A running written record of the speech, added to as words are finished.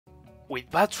With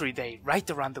Battery Day right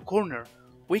around the corner,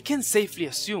 we can safely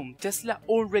assume Tesla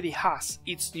already has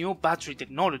its new battery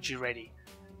technology ready.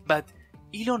 But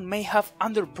Elon may have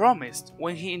underpromised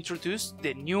when he introduced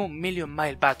the new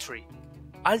million-mile battery.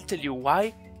 I'll tell you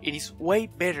why it is way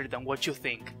better than what you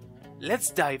think.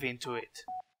 Let's dive into it.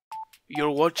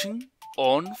 You're watching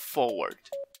On Forward.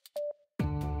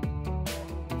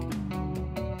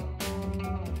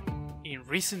 In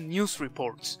recent news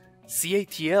reports,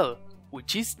 CATL,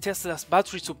 which is Tesla's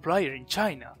battery supplier in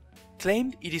China,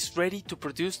 claimed it is ready to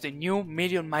produce the new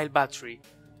million-mile battery,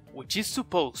 which is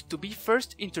supposed to be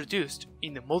first introduced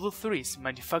in the Model 3s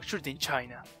manufactured in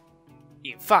China.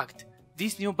 In fact,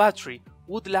 this new battery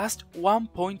would last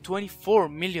 1.24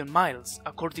 million miles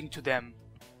according to them.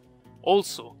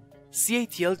 Also,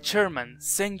 CATL chairman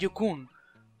Zheng Yukun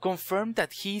confirmed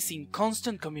that he is in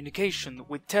constant communication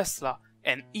with Tesla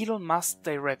and Elon Musk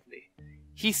directly.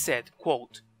 He said,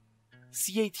 quote,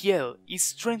 "CATL is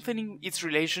strengthening its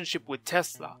relationship with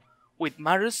Tesla, with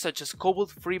matters such as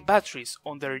cobalt-free batteries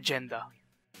on their agenda."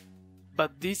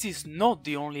 But this is not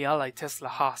the only ally Tesla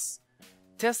has.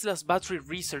 Tesla's battery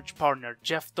research partner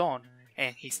Jeff Dawn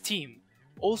and his team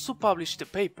also published a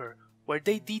paper where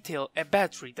they detail a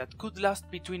battery that could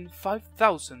last between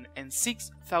 5,000 and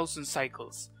 6,000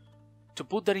 cycles. To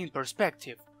put that in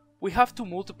perspective, we have to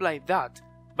multiply that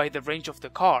by the range of the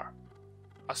car.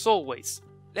 As always,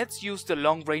 let's use the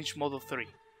long-range Model 3,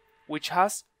 which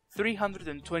has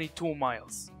 322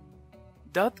 miles.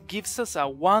 That gives us a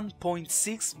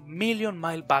 1.6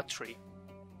 million-mile battery.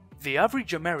 The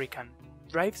average American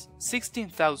drives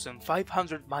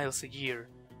 16,500 miles a year.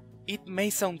 It may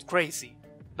sound crazy,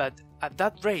 but at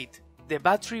that rate, the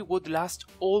battery would last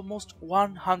almost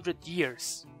 100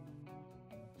 years.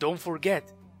 Don't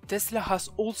forget, Tesla has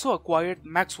also acquired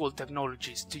Maxwell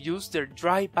Technologies to use their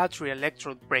dry battery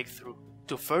electrode breakthrough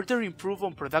to further improve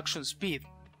on production speed,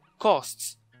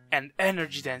 costs, and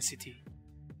energy density.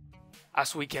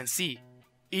 As we can see,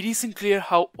 it isn't clear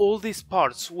how all these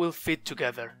parts will fit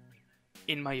together.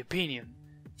 In my opinion,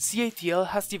 CATL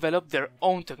has developed their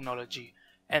own technology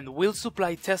and will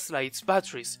supply Tesla its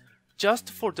batteries just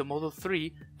for the Model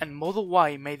 3 and Model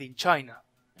Y made in China.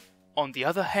 On the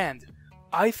other hand,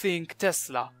 I think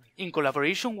Tesla, in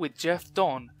collaboration with Jeff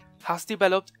Dawn, has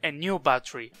developed a new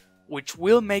battery which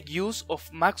will make use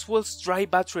of Maxwell's dry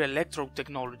battery electrode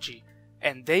technology,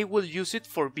 and they will use it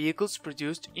for vehicles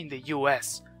produced in the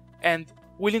US and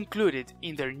will include it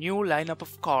in their new lineup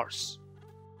of cars.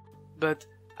 But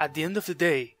at the end of the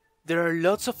day, there are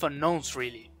lots of unknowns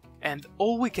really, and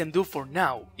all we can do for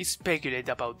now is speculate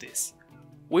about this.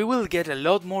 We will get a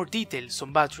lot more details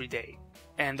on Battery Day,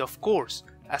 and of course,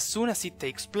 as soon as it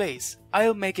takes place,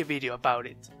 I'll make a video about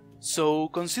it. So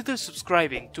consider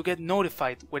subscribing to get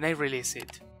notified when I release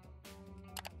it.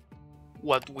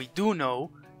 What we do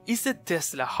know is that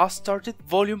Tesla has started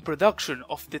volume production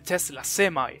of the Tesla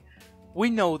Semi.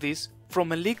 We know this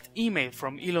from a leaked email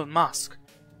from Elon Musk.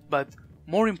 But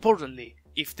more importantly,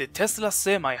 if the Tesla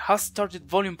Semi has started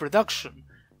volume production,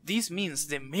 this means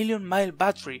the million-mile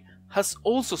battery has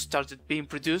also started being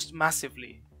produced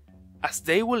massively, as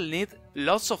they will need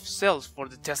lots of cells for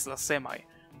the Tesla Semi.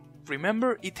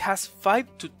 Remember, it has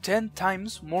 5 to 10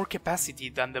 times more capacity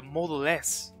than the Model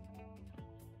S.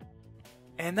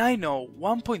 And I know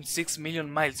 1.6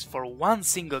 million miles for one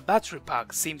single battery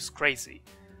pack seems crazy,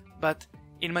 but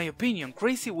in my opinion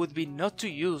crazy would be not to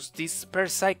use these spare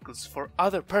cycles for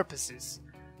other purposes.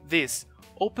 This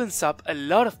opens up a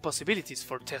lot of possibilities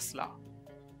for Tesla.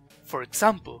 For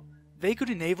example, they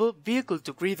could enable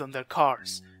vehicle-to-grid on their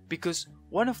cars, because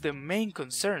one of the main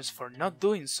concerns for not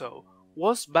doing so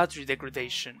was battery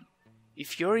degradation.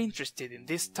 If you're interested in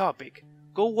this topic,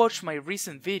 go watch my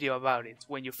recent video about it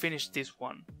when you finish this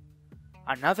one.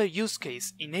 Another use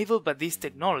case enabled by this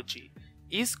technology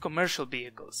is commercial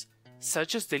vehicles,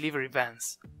 such as delivery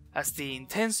vans, as the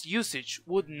intense usage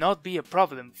would not be a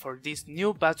problem for this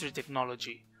new battery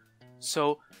technology.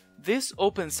 So this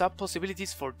opens up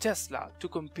possibilities for Tesla to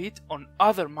compete on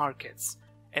other markets,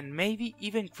 and maybe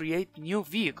even create new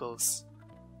vehicles.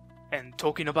 And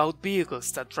talking about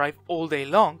vehicles that drive all day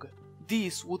long,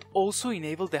 this would also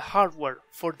enable the hardware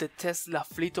for the Tesla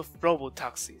fleet of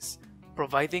robotaxis,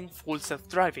 providing full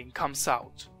self-driving comes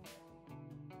out.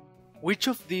 Which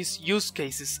of these use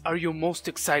cases are you most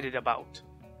excited about?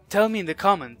 Tell me in the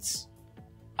comments.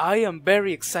 I am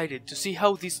very excited to see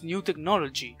how this new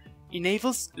technology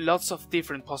enables lots of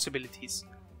different possibilities,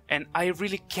 and I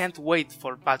really can't wait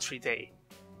for Battery Day.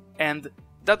 And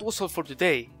that was all for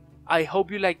today. I hope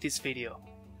you liked this video.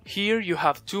 Here you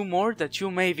have 2 more that you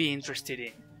may be interested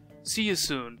in. See you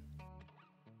soon.